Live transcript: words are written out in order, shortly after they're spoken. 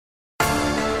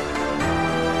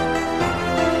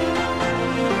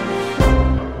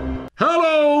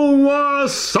Hello,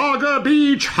 Wasaga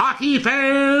Beach hockey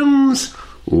fans!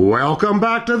 Welcome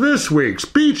back to this week's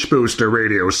Beach Booster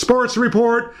Radio Sports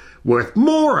Report with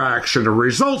more action and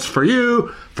results for you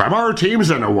from our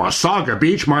teams in the Wasaga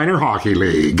Beach Minor Hockey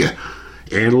League.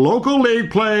 In local league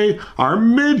play, our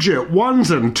midget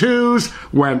 1s and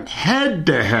 2s went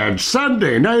head-to-head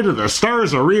Sunday night at the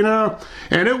Stars Arena,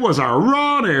 and it was our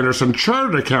Ron Anderson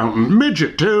Chartered Accountant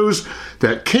midget 2s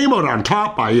that came out on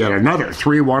top by yet another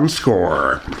 3-1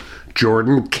 score.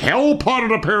 Jordan Kell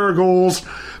potted a pair of goals,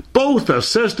 both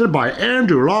assisted by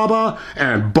Andrew Laba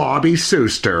and Bobby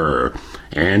Suster.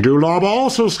 Andrew Laba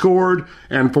also scored,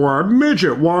 and for our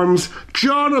midget ones,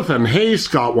 Jonathan Hayes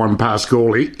got one past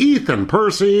goalie Ethan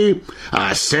Percy,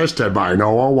 assisted by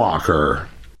Noah Walker.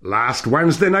 Last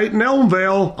Wednesday night in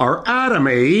Elmvale, our Adam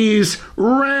AEs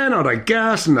ran out of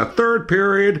gas in the third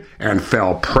period and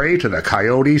fell prey to the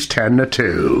Coyotes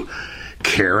 10-2.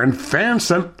 Karen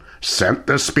Fanson sent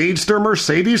the speedster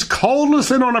Mercedes Caldas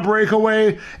in on a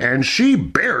breakaway, and she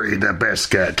buried the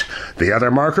biscuit. The other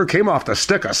marker came off the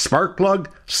stick of spark-plug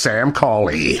Sam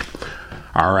Cawley.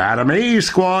 Our Adam A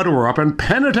squad were up in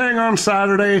Penetang on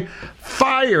Saturday,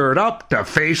 fired up to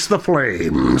face the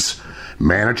Flames.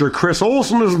 Manager Chris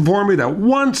Olsen has informed me that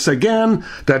once again,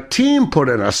 the team put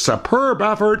in a superb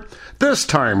effort, this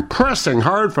time pressing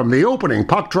hard from the opening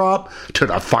puck drop to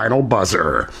the final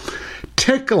buzzer.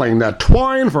 Tickling the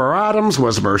twine for Adams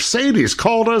was Mercedes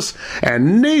Caldas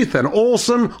and Nathan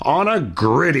Olson on a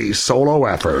gritty solo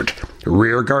effort.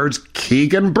 Rear guards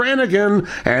Keegan Brannigan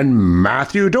and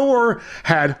Matthew Dorr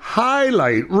had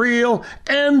highlight reel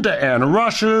end-to-end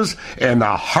rushes in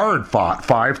the hard-fought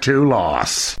 5-2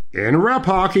 loss. In rep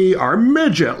hockey, our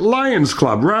midget Lions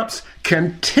Club reps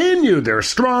continued their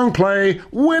strong play,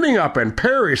 winning up in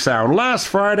Parry Sound last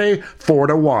Friday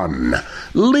 4-1.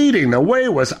 Leading the way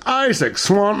was Isaac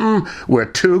Swanton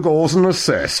with 2 goals and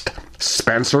assist.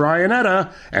 Spencer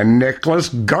Ionetta and Nicholas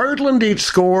Gardland each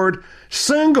scored.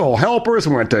 Single helpers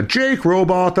went to Jake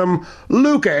Robotham,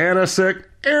 Luca Anisic,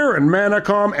 Aaron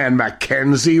Manicom, and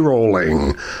Mackenzie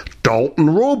Rowling.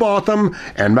 Dalton Robotham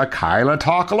and Mikhaila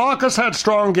Takalakis had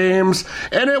strong games,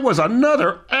 and it was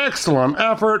another excellent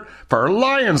effort for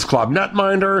Lions Club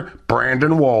netminder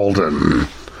Brandon Walden.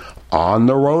 On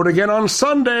the road again on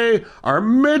Sunday, our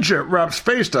midget reps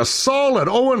faced a solid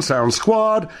Owen Sound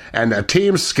squad, and the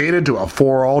team skated to a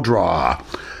 4-all draw.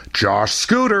 Josh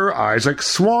Scooter, Isaac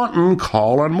Swanton,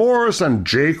 Colin Morris, and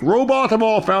Jake Robotham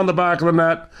all found the back of the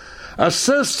net.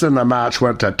 Assists in the match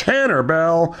went to Tanner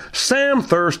Bell, Sam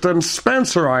Thurston,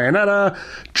 Spencer Ionetta,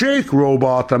 Jake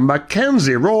Robotham,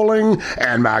 Mackenzie Rowling,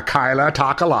 and Mikhaila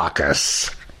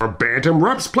Takalakis. Our Bantam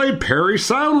reps played Parry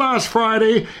Sound last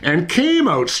Friday and came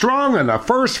out strong in the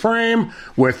first frame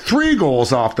with 3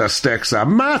 goals off the sticks of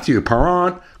Matthew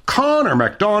Parent, Connor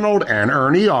McDonald, and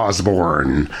Ernie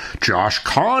Osborne. Josh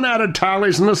Kahn added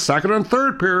tallies in the second and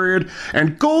third period,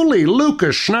 and goalie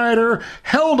Lucas Schneider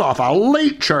held off a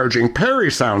late-charging Parry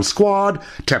Sound squad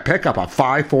to pick up a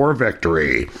 5-4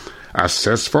 victory.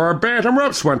 Assists for our Bantam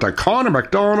reps went to Connor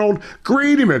McDonald,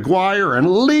 Grady McGuire, and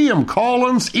Liam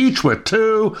Collins, each with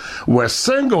 2, with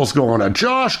singles going to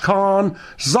Josh Kahn,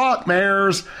 Zach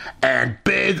Mayers, and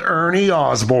Big Ernie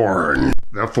Osborne.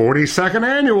 The 42nd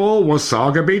annual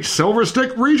Wasaga Beach Silver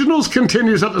Stick Regionals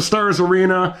continues at the Stars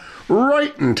Arena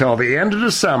right until the end of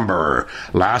December.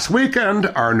 Last weekend,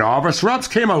 our novice reps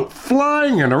came out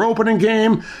flying in their opening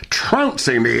game,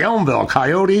 trouncing the Elmville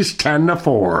Coyotes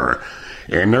 10-4.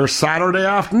 In their Saturday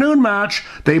afternoon match,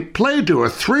 they played to a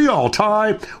 3-all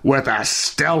tie with a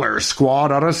stellar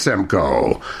squad out of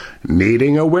Simcoe.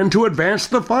 Needing a win to advance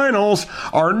to the finals,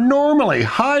 our normally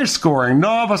high-scoring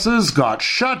novices got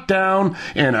shut down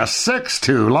in a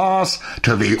 6-2 loss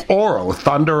to the Oro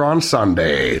Thunder on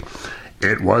Sunday.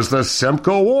 It was the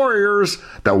Simcoe Warriors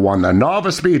that won the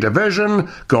Novice B division,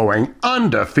 going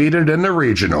undefeated in the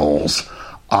regionals.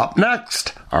 Up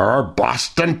next are our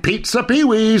Boston Pizza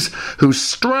Peewees, who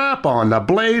strap on the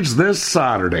blades this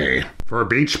Saturday. For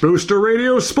Beach Booster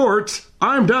Radio Sports,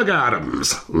 I'm Doug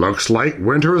Adams. Looks like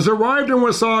winter has arrived in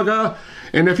Wasaga,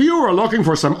 and if you are looking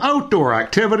for some outdoor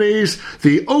activities,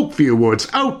 the Oakview Woods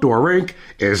Outdoor Rink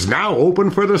is now open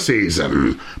for the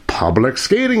season. Public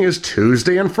skating is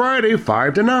Tuesday and Friday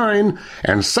 5 to 9,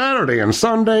 and Saturday and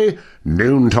Sunday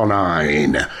noon till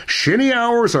 9. Shinny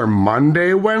hours are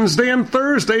Monday, Wednesday, and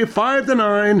Thursday 5 to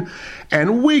 9,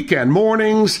 and weekend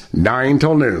mornings 9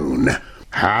 till noon.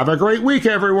 Have a great week,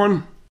 everyone.